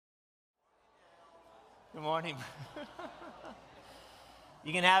Good morning.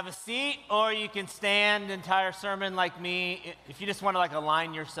 You can have a seat or you can stand the entire sermon like me. If you just want to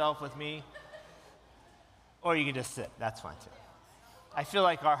align yourself with me, or you can just sit. That's fine too. I feel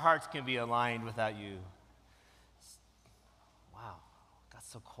like our hearts can be aligned without you. Wow, got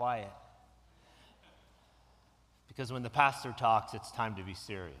so quiet. Because when the pastor talks, it's time to be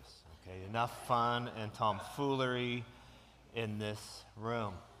serious. Okay, enough fun and tomfoolery in this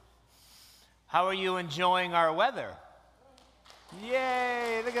room. How are you enjoying our weather?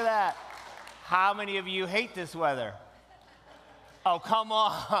 Yay, look at that. How many of you hate this weather? Oh, come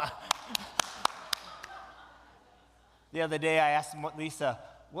on. The other day I asked Lisa,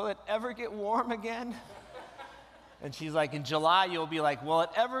 will it ever get warm again? And she's like, in July you'll be like, will it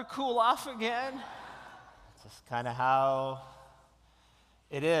ever cool off again? It's just kind of how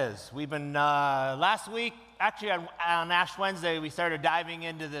it is. We've been, last week, actually on Ash Wednesday, we started diving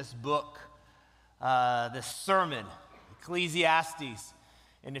into this book, this sermon, Ecclesiastes.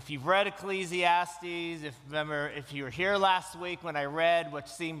 And if you've read Ecclesiastes, if you were here last week when I read what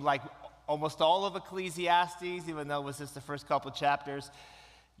seemed like almost all of Ecclesiastes, even though it was just the first couple chapters,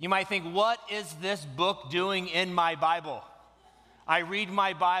 you might think, what is this book doing in my Bible? I read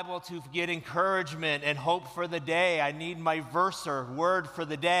my Bible to get encouragement and hope for the day. I need my verse or word for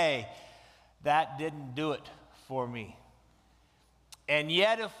the day. That didn't do it for me. And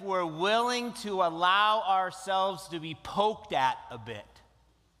yet, if we're willing to allow ourselves to be poked at a bit,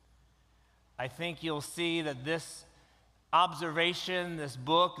 I think you'll see that this observation, this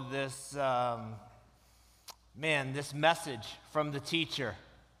book, this message from the teacher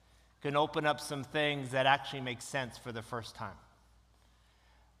can open up some things that actually make sense for the first time.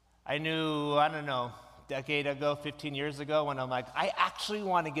 I knew, a decade ago, 15 years ago, when I'm like, I actually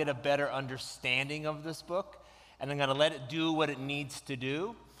want to get a better understanding of this book, and I'm going to let it do what it needs to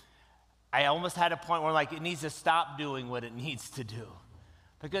do. I almost had a point where it needs to stop doing what it needs to do,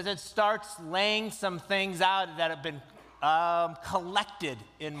 because it starts laying some things out that have been collected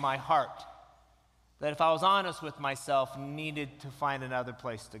in my heart, that if I was honest with myself, needed to find another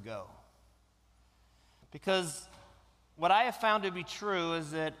place to go. Because what I have found to be true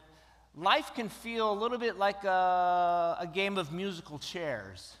is that life can feel a little bit like a game of musical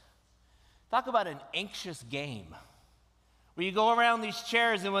chairs. Talk about an anxious game, where you go around these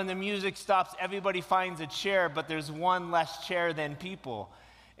chairs and when the music stops, everybody finds a chair, but there's one less chair than people,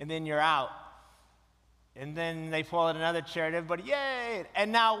 and then you're out. And then they pull out another chair and everybody, yay!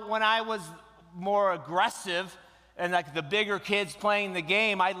 And now when I was more aggressive and the bigger kids playing the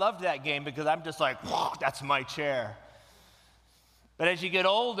game, I loved that game because I'm just like, whoa, that's my chair. But as you get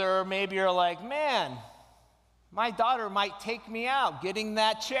older, maybe you're like, man, my daughter might take me out getting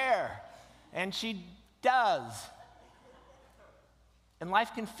that chair. And she does. And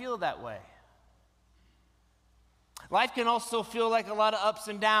life can feel that way. Life can also feel like a lot of ups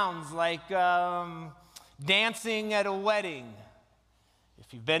and downs, like dancing at a wedding.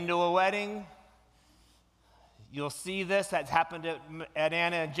 If you've been to a wedding, you'll see this. That's happened at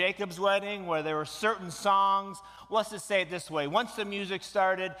Anna and Jacob's wedding, where there were certain songs. Let's just say it this way. Once the music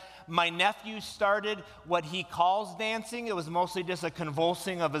started, my nephew started what he calls dancing. It was mostly just a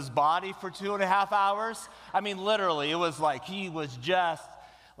convulsing of his body for 2.5 hours. I mean, literally, it was like he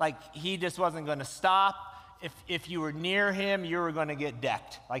just wasn't going to stop. If you were near him, you were going to get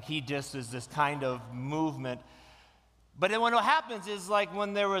decked. He just is this kind of movement. But then what happens is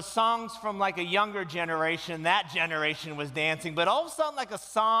when there was songs from a younger generation, that generation was dancing. But all of a sudden, a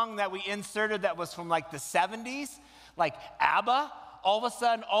song that we inserted that was from the 70s, like ABBA, all of a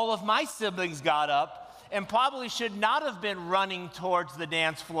sudden all of my siblings got up and probably should not have been running towards the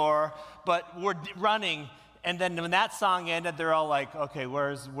dance floor, but were running. And then when that song ended, they're all like, okay,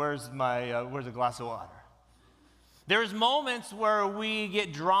 where's a glass of water? There's moments where we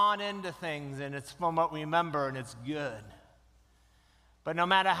get drawn into things, and it's from what we remember, and it's good. But no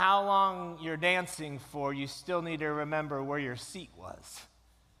matter how long you're dancing for, you still need to remember where your seat was.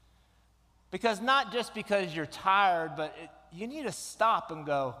 Because not just because you're tired, but you need to stop and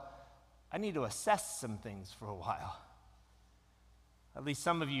go, I need to assess some things for a while. At least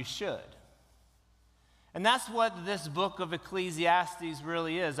some of you should. And that's what this book of Ecclesiastes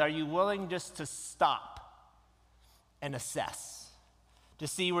really is. Are you willing just to stop and assess, to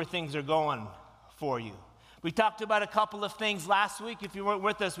see where things are going for you? We talked about a couple of things last week. If you weren't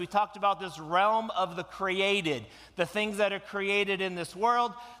with us, we talked about this realm of the created, the things that are created in this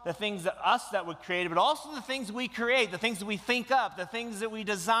world, the things that were created, but also the things we create, the things that we think up, the things that we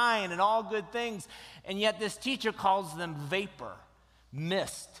design, and all good things. And yet this teacher calls them vapor,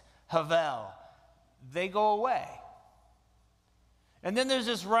 mist, havel. They go away. And then there's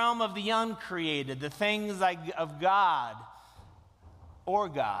this realm of the uncreated, the things of God or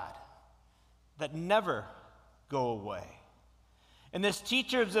God that never go away. And this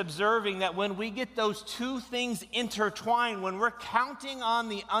teacher is observing that when we get those two things intertwined, when we're counting on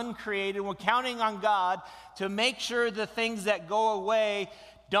the uncreated, we're counting on God to make sure the things that go away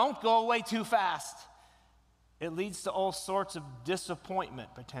don't go away too fast, it leads to all sorts of disappointment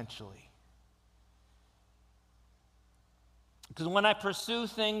potentially. Because when I pursue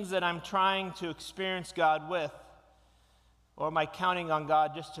things that I'm trying to experience God with, or am I counting on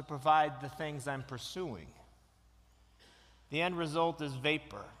God just to provide the things I'm pursuing? The end result is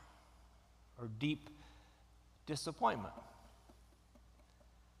vapor or deep disappointment.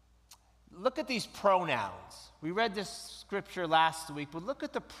 Look at these pronouns. We read this scripture last week, but look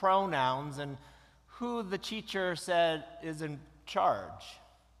at the pronouns and who the teacher said is in charge.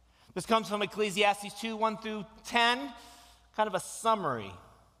 This comes from Ecclesiastes 2, 1 through 10, kind of a summary.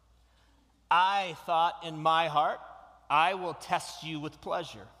 I thought in my heart, I will test you with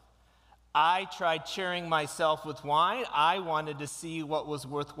pleasure. I tried cheering myself with wine. I wanted to see what was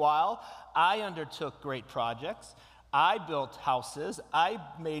worthwhile. I undertook great projects. I built houses. I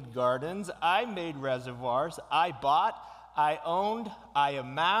made gardens. I made reservoirs. I bought. I owned. I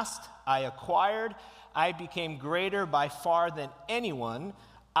amassed. I acquired. I became greater by far than anyone.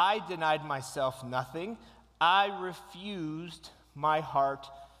 I denied myself nothing. I refused my heart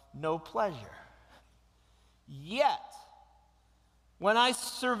no pleasure. Yet, when I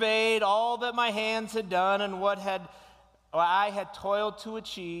surveyed all that my hands had done and what I had toiled to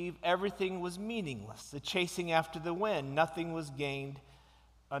achieve, everything was meaningless. The chasing after the wind, nothing was gained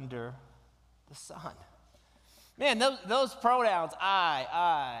under the sun. Man, those pronouns,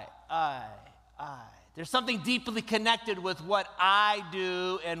 I. There's something deeply connected with what I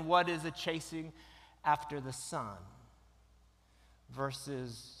do and what is a chasing after the sun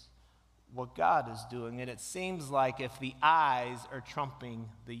versus what God is doing. And it seems like if the I's are trumping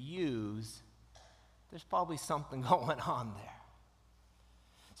the U's, there's probably something going on there.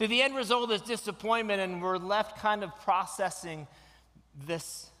 So the end result is disappointment, and we're left kind of processing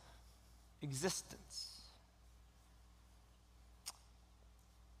this existence.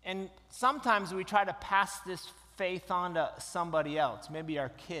 And sometimes we try to pass this faith on to somebody else, maybe our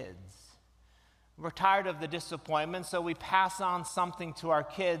kids. We're tired of the disappointment, so we pass on something to our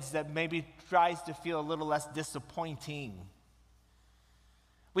kids that maybe tries to feel a little less disappointing.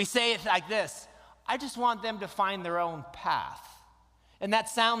 We say it like this: I just want them to find their own path. And that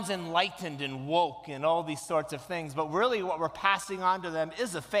sounds enlightened and woke and all these sorts of things, but really what we're passing on to them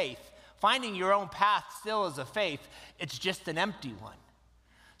is a faith. Finding your own path still is a faith. It's just an empty one.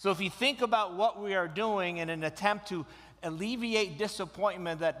 So if you think about what we are doing in an attempt to alleviate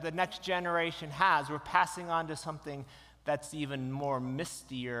disappointment that the next generation has, we're passing on to something that's even more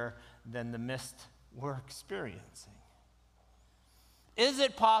mistier than the mist we're experiencing. Is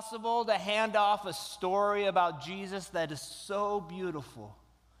it possible to hand off a story about Jesus that is so beautiful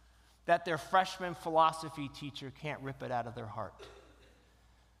that their freshman philosophy teacher can't rip it out of their heart?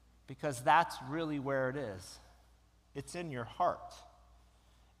 Because that's really where it is. It's in your heart.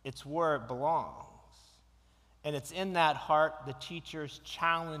 It's where it belongs. And it's in that heart the teacher's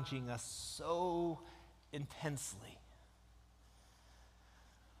challenging us so intensely.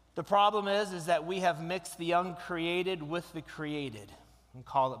 The problem is that we have mixed the uncreated with the created and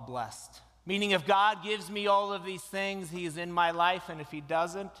call it blessed. Meaning if God gives me all of these things, He is in my life, and if He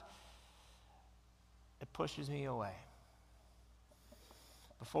doesn't, it pushes me away.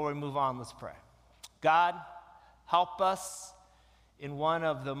 Before we move on, let's pray. God, help us in one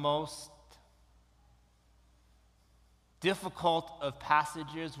of the most difficult of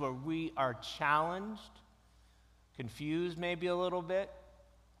passages where we are challenged, confused maybe a little bit,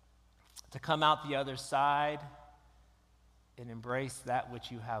 to come out the other side and embrace that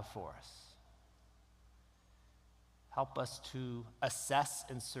which you have for us. Help us to assess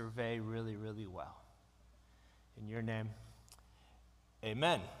and survey really, really well. In your name,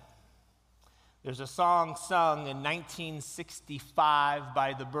 amen. There's a song sung in 1965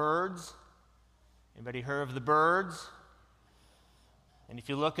 by the Byrds. Anybody heard of the Byrds? And if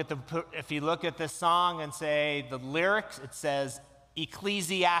you look at this song and say the lyrics, it says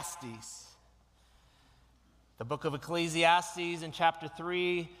Ecclesiastes. The book of Ecclesiastes in chapter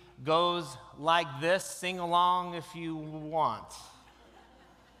 3 goes like this. Sing along if you want.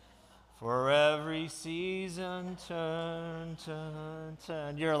 For every season, turn, turn,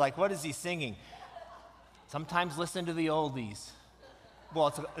 turn. You're like, what is he singing? Sometimes listen to the oldies.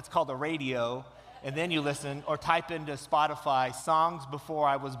 Well, it's called the radio. And then you listen or type into Spotify, songs before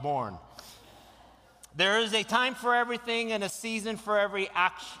I was born. There is a time for everything and a season for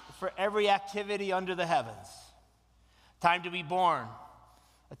every activity under the heavens. A time to be born,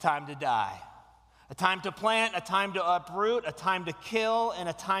 a time to die. A time to plant, a time to uproot, a time to kill, and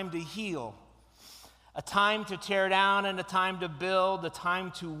a time to heal. A time to tear down and a time to build, a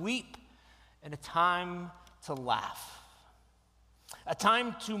time to weep and a time to laugh. A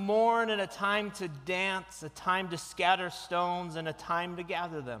time to mourn and a time to dance, a time to scatter stones and a time to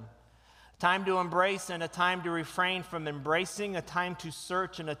gather them. A time to embrace and a time to refrain from embracing, a time to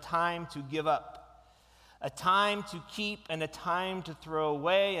search and a time to give up. A time to keep and a time to throw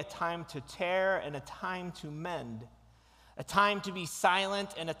away, a time to tear and a time to mend. A time to be silent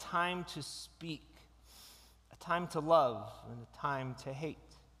and a time to speak. A time to love and a time to hate.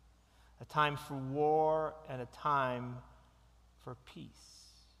 A time for war and a time for peace.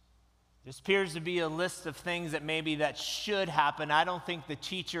 This appears to be a list of things that should happen. I don't think the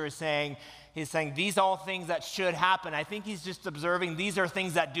teacher is saying, these are all things that should happen. I think he's just observing these are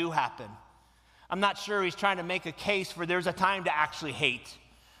things that do happen. I'm not sure he's trying to make a case for there's a time to actually hate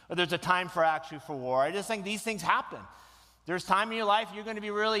or there's a time for war. I just think these things happen. There's time in your life you're going to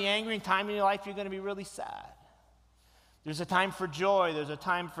be really angry and time in your life you're going to be really sad. There's a time for joy. There's a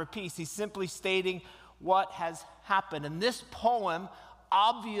time for peace. He's simply stating what has happened. And this poem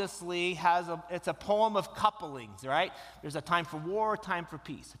obviously it's a poem of couplings, right? There's a time for war, a time for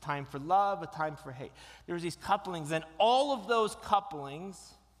peace, a time for love, a time for hate. There's these couplings, and all of those couplings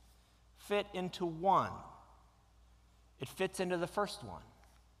fit into one. It fits into the first one.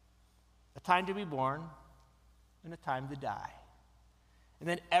 A time to be born and a time to die. And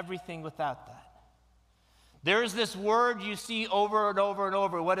then everything without that. There's this word you see over and over and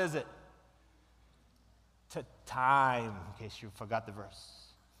over. What is it? Time, in case you forgot the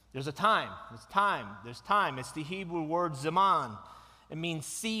verse. There's a time. There's time. There's time. It's the Hebrew word zaman. It means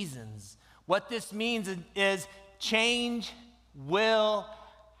seasons. What this means is change will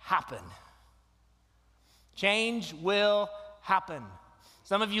happen. Change will happen.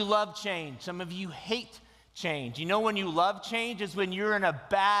 Some of you love change. Some of you hate change. You know when you love change is when you're in a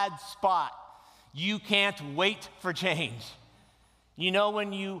bad spot. You can't wait for change. You know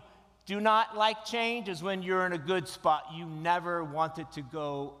when you do not like change is when you're in a good spot. You never want it to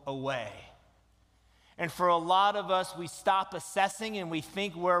go away. And for a lot of us, we stop assessing and we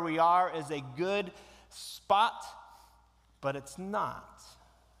think where we are is a good spot, but it's not.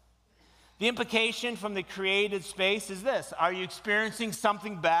 The implication from the created space is this: are you experiencing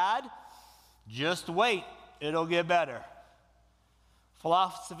something bad? Just wait, it'll get better.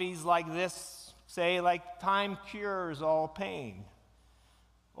 Philosophies like this say, like, time cures all pain.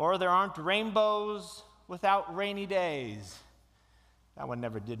 Or there aren't rainbows without rainy days. That one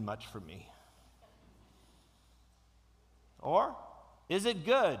never did much for me. Or, is it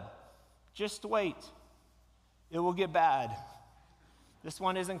good? Just wait. It will get bad. This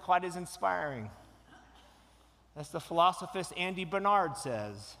one isn't quite as inspiring. As the philosophist Andy Bernard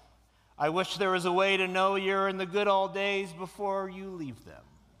says, I wish there was a way to know you're in the good old days before you leave them.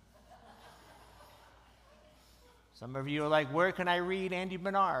 Some of you are like, where can I read Andy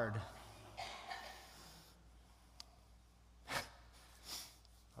Bernard?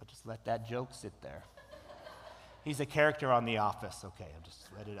 I'll just let that joke sit there. He's a character on The Office. Okay, I'll just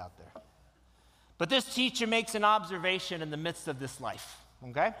let it out there. But this teacher makes an observation in the midst of this life,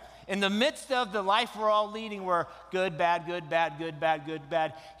 okay? In the midst of the life we're all leading, we're good, bad, good, bad, good, bad, good,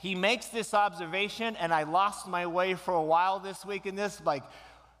 bad. He makes this observation, and I lost my way for a while this week in this,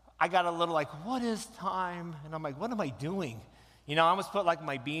 I got a little what is time? And I'm like, what am I doing? I almost put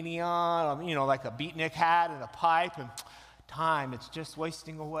my beanie on, like a beatnik hat and a pipe, and time, it's just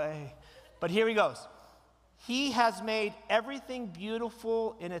wasting away. But here he goes. He has made everything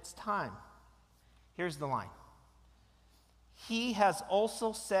beautiful in its time. Here's the line. He has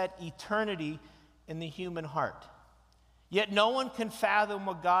also set eternity in the human heart. Yet no one can fathom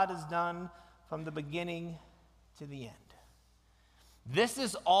what God has done from the beginning to the end. This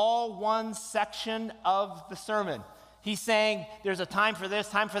is all one section of the sermon. He's saying there's a time for this,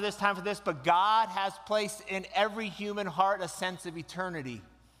 time for this, time for this, but God has placed in every human heart a sense of eternity.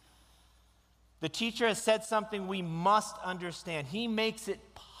 The teacher has said something we must understand. He makes it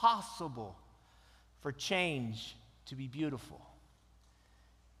possible for change to be beautiful.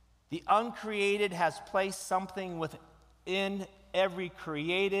 The uncreated has placed something within every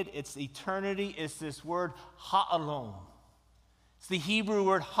created. It's eternity. It's this word ha'olom. It's the Hebrew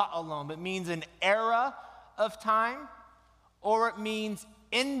word ha'olom. It means an era of time, or it means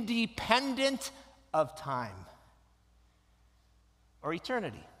independent of time, or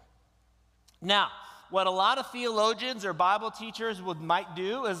eternity. Now, what a lot of theologians or Bible teachers might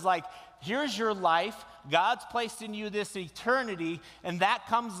do is here's your life. God's placed in you this eternity, and that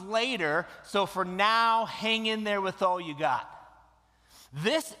comes later. So for now, hang in there with all you got.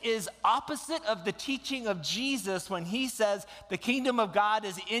 This is opposite of the teaching of Jesus when he says the kingdom of God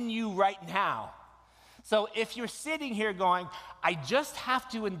is in you right now. So if you're sitting here going, I just have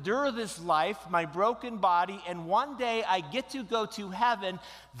to endure this life, my broken body, and one day I get to go to heaven,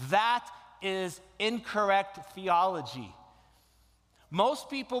 that is incorrect theology. Most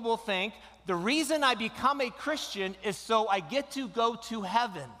people will think the reason I become a Christian is so I get to go to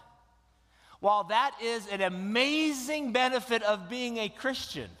heaven. While that is an amazing benefit of being a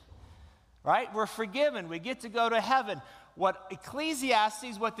Christian, right? We're forgiven. We get to go to heaven. What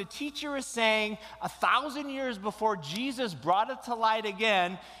Ecclesiastes, what the teacher is saying 1,000 years before Jesus brought it to light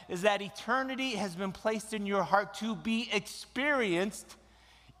again, is that eternity has been placed in your heart to be experienced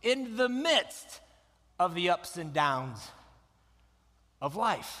in the midst of the ups and downs of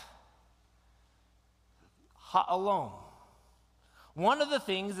life. Alone. One of the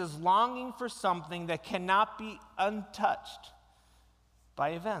things is longing for something that cannot be untouched by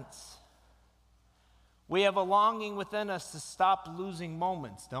events. We have a longing within us to stop losing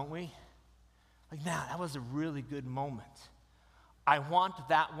moments, don't we? Like, man, that was a really good moment. I want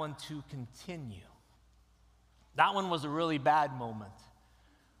that one to continue. That one was a really bad moment.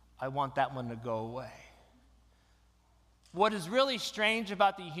 I want that one to go away. What is really strange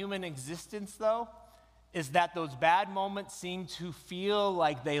about the human existence, though, is that those bad moments seem to feel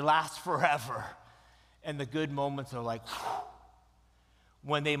like they last forever. And the good moments are like,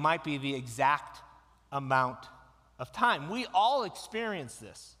 when they might be the exact amount of time. We all experience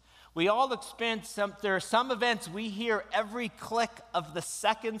this. We all experience there are some events we hear every click of the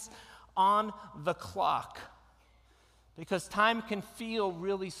seconds on the clock. Because time can feel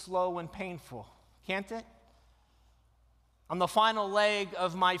really slow and painful, can't it? On the final leg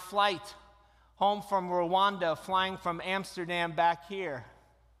of my flight home from Rwanda, flying from Amsterdam back here.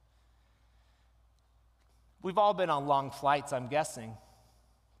 We've all been on long flights, I'm guessing.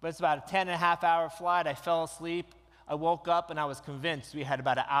 But it's about a 10.5-hour flight. I fell asleep. I woke up and I was convinced we had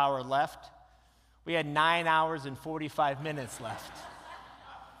about an hour left. We had 9 hours and 45 minutes left.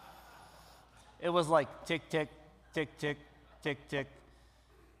 It was like tick, tick, tick, tick, tick, tick.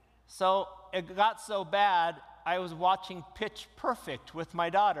 So it got so bad, I was watching Pitch Perfect with my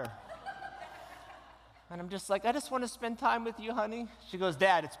daughter. And I'm just like, I just want to spend time with you, honey. She goes,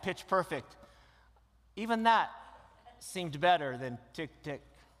 Dad, it's pitch perfect. Even that seemed better than tick, tick,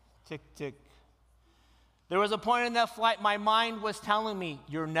 tick, tick. There was a point in that flight, my mind was telling me,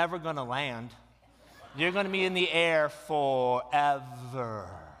 you're never going to land. You're going to be in the air forever.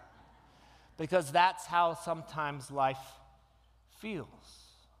 Because that's how sometimes life feels,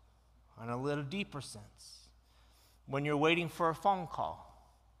 in a little deeper sense. When you're waiting for a phone call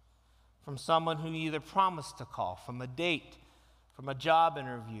from someone who you either promised to call, from a date, from a job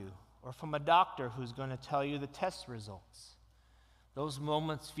interview, or from a doctor who's going to tell you the test results. Those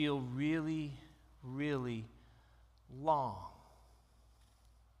moments feel really, really long.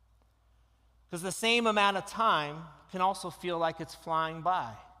 Because the same amount of time can also feel like it's flying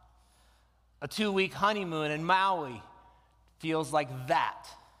by. A 2-week honeymoon in Maui feels like that.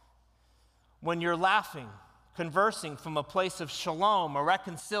 When you're laughing, conversing from a place of shalom, a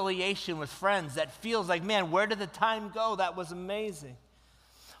reconciliation with friends that feels like, man, where did the time go? That was amazing.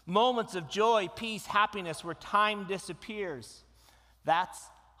 Moments of joy, peace, happiness where time disappears. That's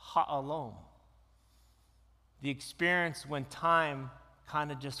ha'alom. The experience when time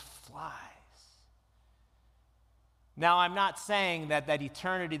kind of just flies. Now, I'm not saying that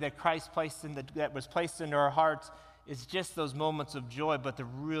eternity that Christ that was placed into our hearts is just those moments of joy, but they're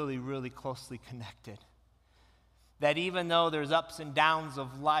really, really closely connected. That even though there's ups and downs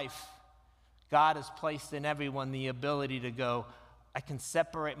of life, God has placed in everyone the ability to go, I can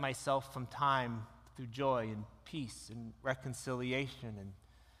separate myself from time through joy and peace and reconciliation and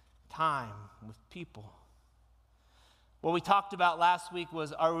time with people. What we talked about last week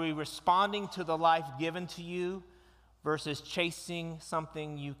was, are we responding to the life given to you versus chasing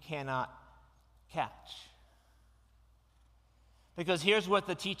something you cannot catch? Because here's what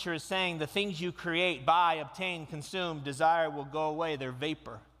the teacher is saying. The things you create, buy, obtain, consume, desire will go away. They're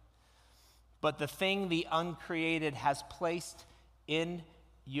vapor. But the thing the uncreated has placed in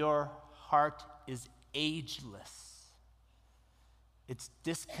your heart is ageless. It's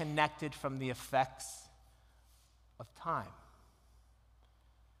disconnected from the effects of time.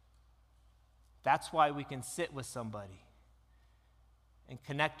 That's why we can sit with somebody and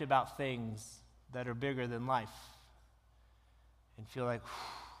connect about things that are bigger than life and feel like,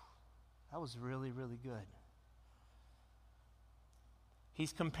 that was really, really good.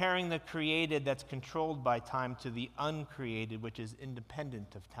 He's comparing the created that's controlled by time to the uncreated, which is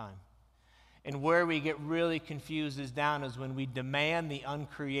independent of time. And where we get really confused is when we demand the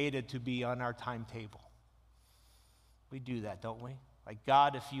uncreated to be on our timetable. We do that, don't we? Like,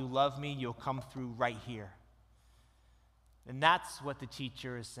 God, if you love me, you'll come through right here. And that's what the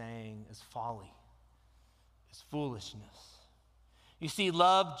teacher is saying is folly, is foolishness. You see,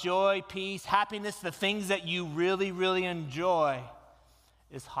 love, joy, peace, happiness, the things that you really, really enjoy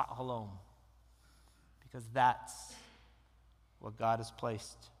is halom. Because that's what God has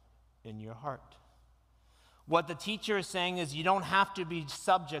placed in your heart. What the teacher is saying is you don't have to be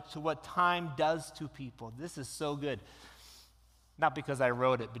subject to what time does to people. This is so good. Not because I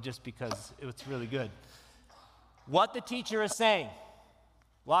wrote it, but just because it's really good. What the teacher is saying,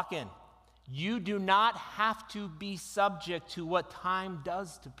 lock in, you do not have to be subject to what time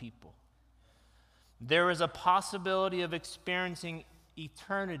does to people. There is a possibility of experiencing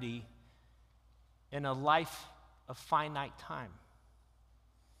eternity in a life of finite time.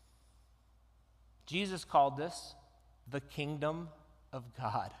 Jesus called this the kingdom of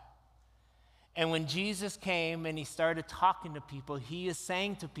God. And when Jesus came and he started talking to people, he is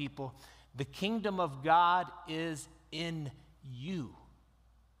saying to people, the kingdom of God is in you.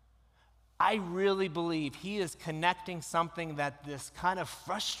 I really believe he is connecting something that this kind of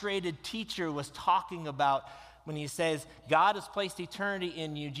frustrated teacher was talking about when he says, God has placed eternity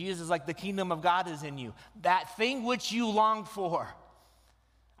in you. Jesus is like, the kingdom of God is in you. That thing which you long for,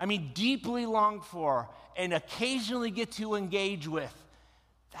 deeply long for, and occasionally get to engage with,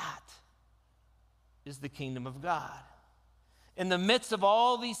 that is the kingdom of God. In the midst of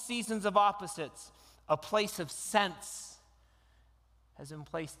all these seasons of opposites, a place of sense has been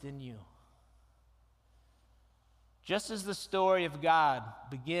placed in you. Just as the story of God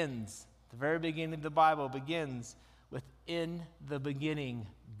begins, the very beginning of the Bible begins with, in the beginning,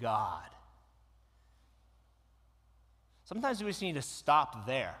 God. Sometimes we just need to stop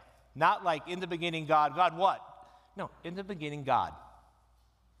there. Not like, in the beginning, God. God what? No, in the beginning, God.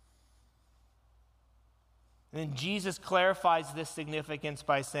 And then Jesus clarifies this significance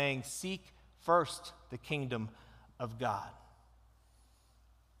by saying, seek first the kingdom of God.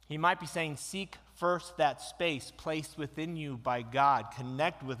 He might be saying, seek first that space placed within you by God.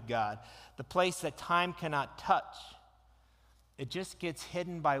 Connect with God. The place that time cannot touch. It just gets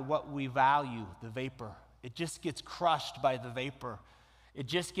hidden by what we value, the vapor. It just gets crushed by the vapor. It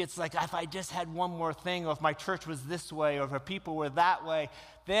just gets like, if I just had one more thing, or if my church was this way, or if our people were that way,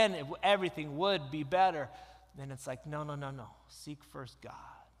 then everything would be better. Then it's like, no. Seek first God.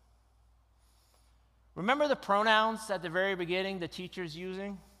 Remember the pronouns at the very beginning the teacher's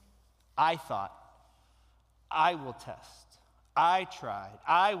using? I thought, I will test, I tried,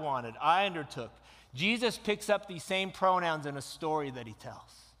 I wanted, I undertook. Jesus picks up these same pronouns in a story that he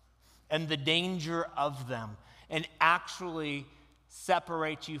tells, and the danger of them, and actually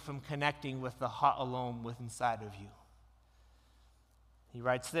separates you from connecting with the ha'olam within inside of you. He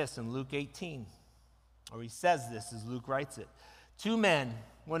writes this in Luke 18, or he says this as Luke writes it. 2 men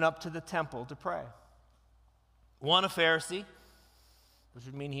went up to the temple to pray. One a Pharisee, which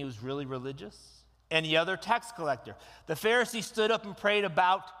would mean he was really religious, and the other tax collector. The Pharisee stood up and prayed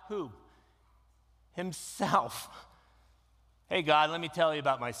about who? Himself. Hey, God, let me tell you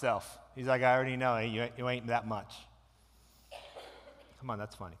about myself. He's like, I already know, you ain't that much. Come on,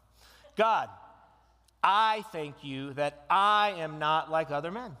 that's funny. God, I thank you that I am not like other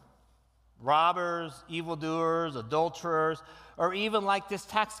men, robbers, evildoers, adulterers, or even like this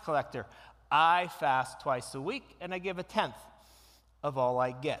tax collector. I fast twice a week, and I give a tenth of all I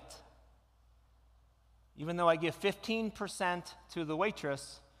get. Even though I give 15% to the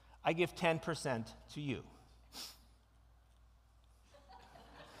waitress, I give 10% to you.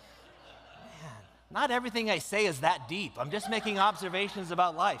 Man, not everything I say is that deep. I'm just making observations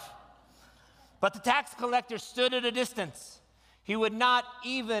about life. But the tax collector stood at a distance. He would not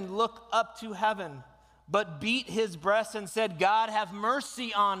even look up to heaven, but beat his breast and said, God, have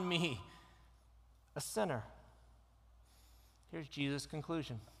mercy on me, a sinner. Here's Jesus'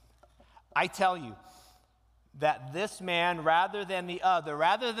 conclusion. I tell you that this man, rather than the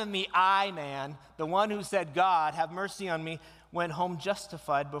I man, the one who said, God, have mercy on me, went home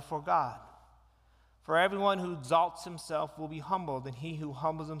justified before God. For everyone who exalts himself will be humbled, and he who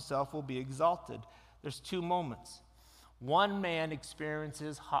humbles himself will be exalted. There's 2 moments. One man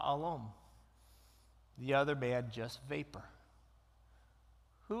experiences ha'olam. The other man just vapor.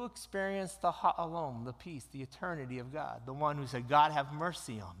 Who experienced the ha'olam, the peace, the eternity of God? The one who said, God, have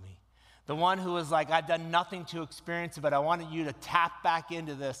mercy on me. The one who was like, I've done nothing to experience it, but I wanted you to tap back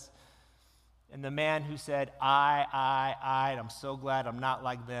into this And the man who said, and I'm so glad I'm not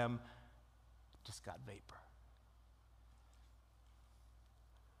like them, just got vapor.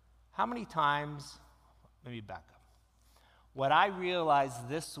 How many times, let me back up. What I realized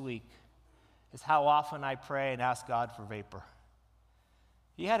this week is how often I pray and ask God for vapor.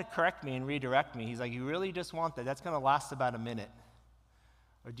 He had to correct me and redirect me. He's like, you really just want that? That's going to last about a minute.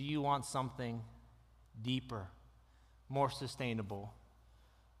 Or do you want something deeper, more sustainable,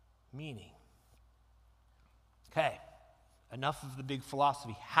 meaning? Okay, enough of the big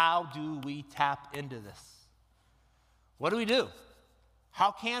philosophy. How do we tap into this? What do we do?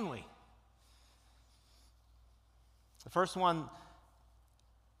 How can we? The first one,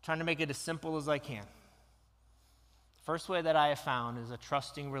 trying to make it as simple as I can. The first way that I have found is a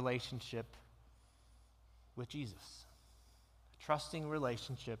trusting relationship with Jesus. A trusting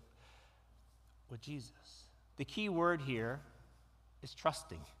relationship with Jesus. The key word here is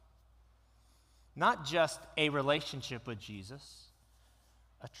trusting. Not just a relationship with Jesus,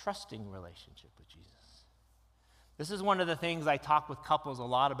 a trusting relationship with Jesus. This is one of the things I talk with couples a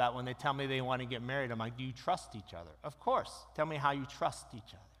lot about when they tell me they want to get married. I'm like, do you trust each other? Of course. Tell me how you trust each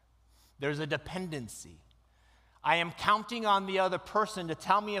other. There's a dependency. I am counting on the other person to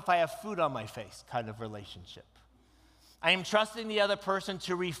tell me if I have food on my face kind of relationship. I am trusting the other person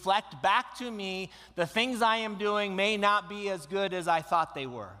to reflect back to me the things I am doing may not be as good as I thought they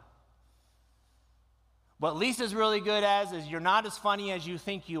were. What Lisa's really good as is you're not as funny as you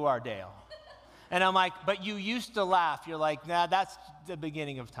think you are, Dale. And I'm like, but you used to laugh. You're like, nah, that's the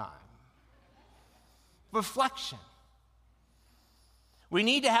beginning of time. Reflection. We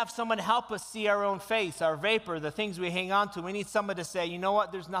need to have someone help us see our own face, our vapor, the things we hang on to. We need someone to say, you know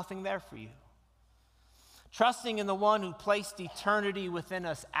what, there's nothing there for you. Trusting in the one who placed eternity within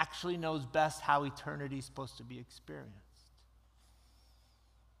us actually knows best how eternity is supposed to be experienced.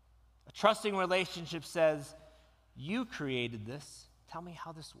 A trusting relationship says, you created this. Tell me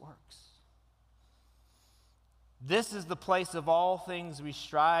how this works. This is the place of all things we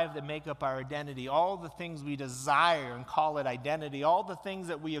strive that make up our identity, all the things we desire and call it identity, all the things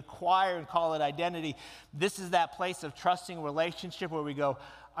that we acquire and call it identity. This is that place of trusting relationship where we go,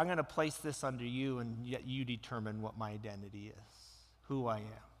 I'm going to place this under you, and yet you determine what my identity is, who I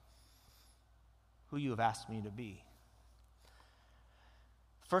am, who you have asked me to be.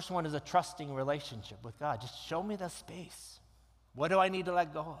 First one is a trusting relationship with God. Just show me the space. What do I need to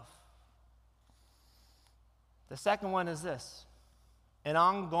let go of? The second one is this, an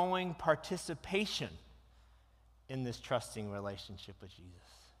ongoing participation in this trusting relationship with Jesus.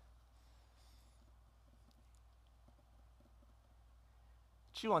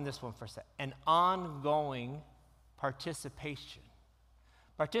 Chew on this one for a second. An ongoing participation.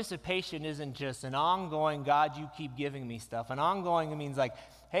 Participation isn't just an ongoing, God, you keep giving me stuff. An ongoing means like,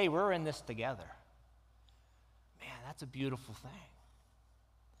 hey, we're in this together. Man, that's a beautiful thing.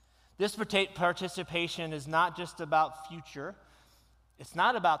 This participation is not just about future. It's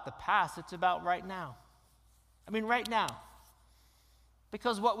not about the past. It's about right now. I mean, right now.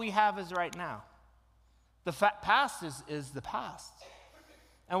 Because what we have is right now. The past is the past.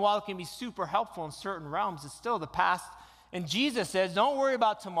 And while it can be super helpful in certain realms, it's still the past. And Jesus says, don't worry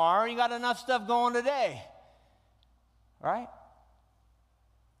about tomorrow. You got enough stuff going today. Right?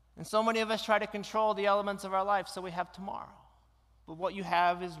 And so many of us try to control the elements of our life so we have tomorrow. But what you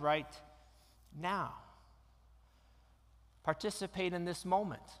have is right now. Participate in this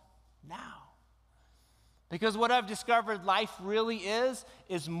moment now. Because what I've discovered life really is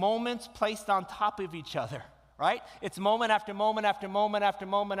moments placed on top of each other, right? It's moment after moment after moment after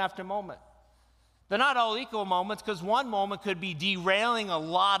moment after moment. They're not all equal moments because one moment could be derailing a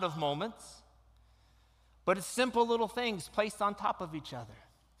lot of moments, but it's simple little things placed on top of each other.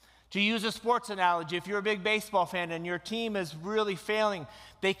 To use a sports analogy, if you're a big baseball fan and your team is really failing,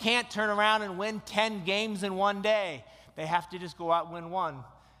 they can't turn around and win 10 games in one day. They have to just go out and win one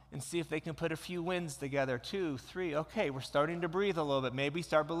and see if they can put a few wins together, 2, 3. Okay, we're starting to breathe a little bit. Maybe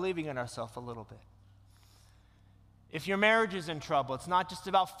start believing in ourselves a little bit. If your marriage is in trouble, it's not just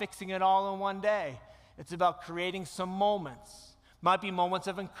about fixing it all in one day. It's about creating some moments. Might be moments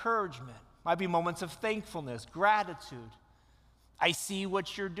of encouragement. Might be moments of thankfulness, gratitude. I see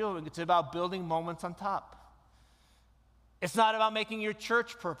what you're doing. It's about building moments on top. It's not about making your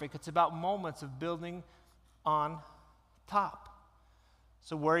church perfect. It's about moments of building on top.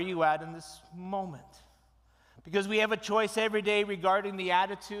 So where are you at in this moment? Because we have a choice every day regarding the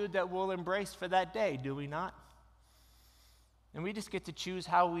attitude that we'll embrace for that day, do we not? And we just get to choose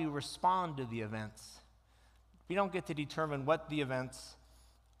how we respond to the events. We don't get to determine what the events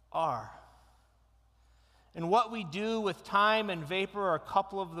are. And what we do with time and vapor are a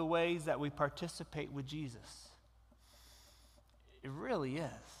couple of the ways that we participate with Jesus. It really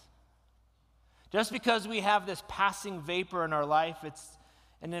is. Just because we have this passing vapor in our life,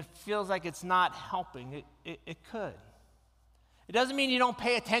 and it feels like it's not helping, it could. It doesn't mean you don't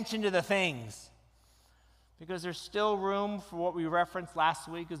pay attention to the things, because there's still room for what we referenced last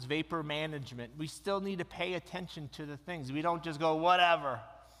week as vapor management. We still need to pay attention to the things. We don't just go, whatever.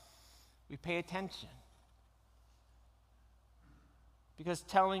 We pay attention. Because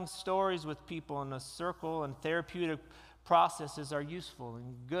telling stories with people in a circle and therapeutic processes are useful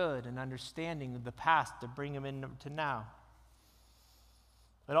and good and understanding of the past to bring them into now.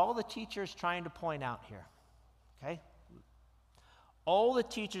 But all the teacher is trying to point out here, okay? All the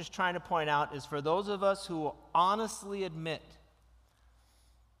teacher is trying to point out is for those of us who will honestly admit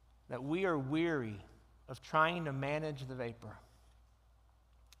that we are weary of trying to manage the vapor.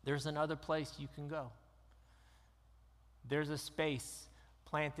 There's another place you can go. There's a space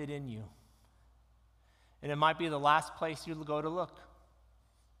planted in you. And it might be the last place you'll go to look.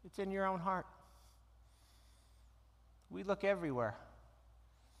 It's in your own heart. We look everywhere.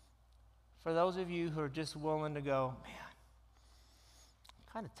 For those of you who are just willing to go, man,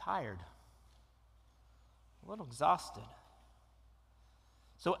 I'm kind of tired, a little exhausted.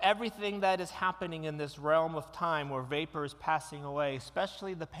 So everything that is happening in this realm of time where vapor is passing away,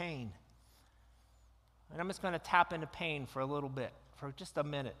 especially the pain, and I'm just going to tap into pain for a little bit, for just a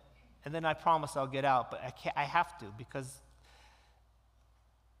minute. And then I promise I'll get out, but I have to, because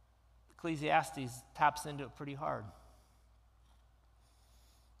Ecclesiastes taps into it pretty hard.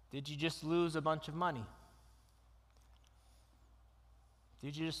 Did you just lose a bunch of money?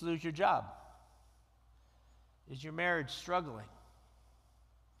 Did you just lose your job? Is your marriage struggling?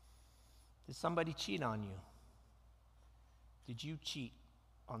 Did somebody cheat on you? Did you cheat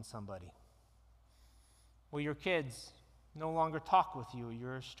on somebody? Will your kids no longer talk with you?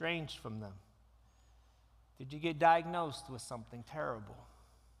 You're estranged from them. Did you get diagnosed with something terrible?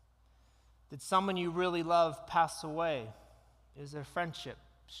 Did someone you really love pass away? Is their friendship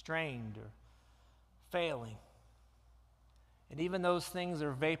strained or failing? And even those things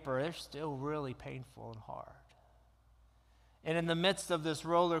are vapor, they're still really painful and hard. And in the midst of this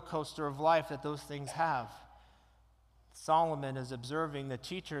roller coaster of life that those things have, Solomon is observing, the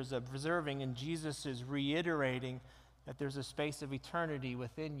teacher is observing, and Jesus is reiterating that there's a space of eternity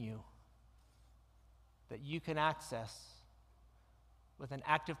within you that you can access with an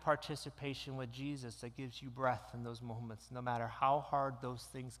active participation with Jesus that gives you breath in those moments, no matter how hard those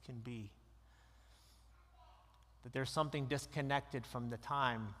things can be. That there's something disconnected from the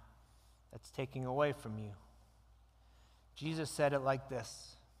time that's taking away from you. Jesus said it like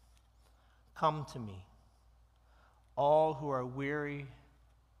this: "Come to me, all who are weary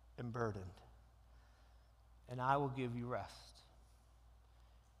and burdened, and I will give you rest.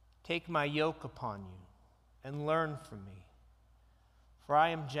 Take my yoke upon you and learn from me, for I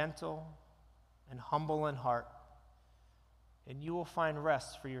am gentle and humble in heart, and you will find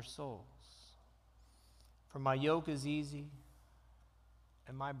rest for your souls. For my yoke is easy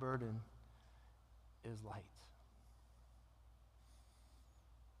and my burden is light."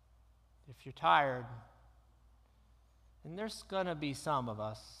 If you're tired, and there's going to be some of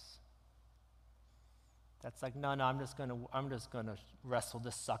us that's like, no, I'm just going to wrestle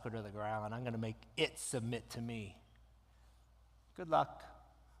this sucker to the ground. I'm going to make it submit to me. Good luck.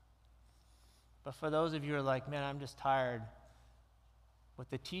 But for those of you who are like, man, I'm just tired, what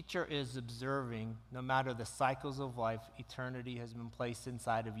the teacher is observing, no matter the cycles of life, eternity has been placed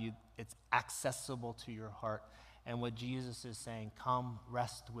inside of you. It's accessible to your heart. And what Jesus is saying, come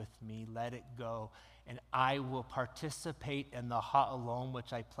rest with me, let it go, and I will participate in the ha'olom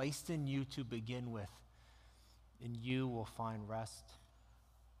which I placed in you to begin with, and you will find rest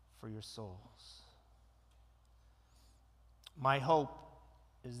for your souls. My hope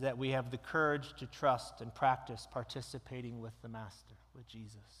is that we have the courage to trust and practice participating with the Master, with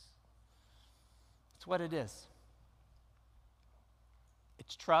Jesus. It's what it is.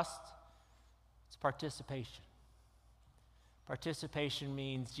 It's trust, it's participation. Participation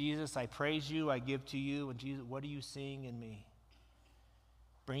means, Jesus, I praise you, I give to you, and Jesus, what are you seeing in me?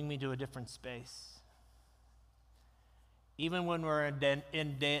 Bring me to a different space. Even when we're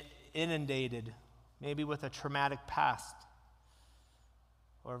inundated, maybe with a traumatic past,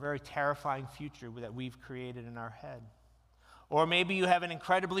 or a very terrifying future that we've created in our head. Or maybe you have an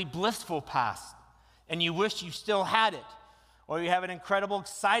incredibly blissful past, and you wish you still had it. Or you have an incredible,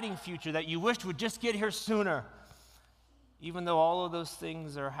 exciting future that you wished would just get here sooner. Even though all of those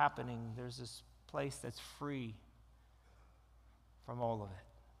things are happening, there's this place that's free from all of it.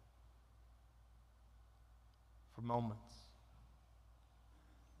 for moments.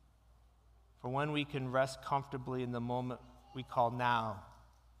 For when we can rest comfortably in the moment we call now.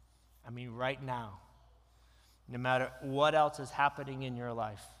 I mean, right now. No matter what else is happening in your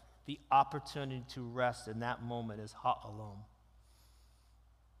life, the opportunity to rest in that moment is ha'olam.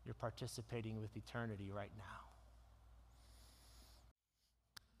 You're participating with eternity right now.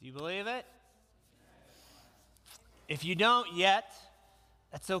 Do you believe it? If you don't yet,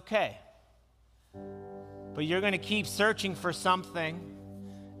 that's okay. But you're going to keep searching for something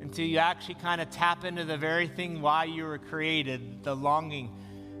until you actually kind of tap into the very thing why you were created, the longing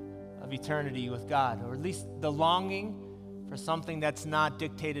of eternity with God, or at least the longing for something that's not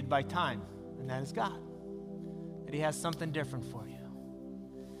dictated by time, and that is God, that He has something different for you.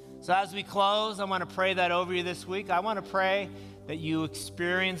 So as we close, I want to pray that over you this week. I want to pray that you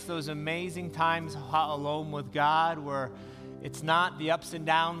experience those amazing times alone with God, where it's not the ups and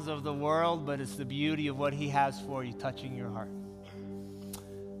downs of the world, but it's the beauty of what He has for you touching your heart.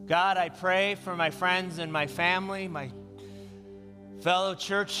 God, I pray for my friends and my family, my fellow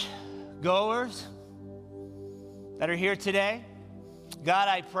church goers that are here today. God,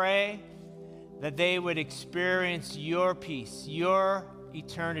 I pray that they would experience your peace, your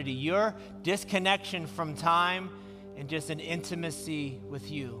eternity, your disconnection from time, and just an intimacy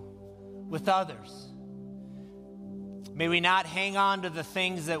with you, with others. May we not hang on to the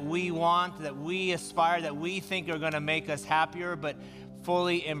things that we want, that we aspire, that we think are going to make us happier, but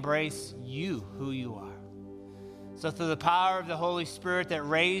fully embrace you, who you are. So through the power of the Holy Spirit that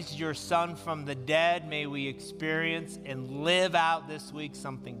raised your Son from the dead, may we experience and live out this week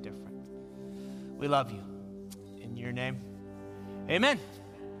something different. We love you. In your name, amen.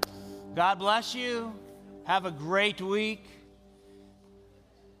 God bless you. Have a great week.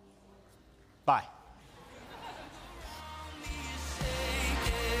 Bye.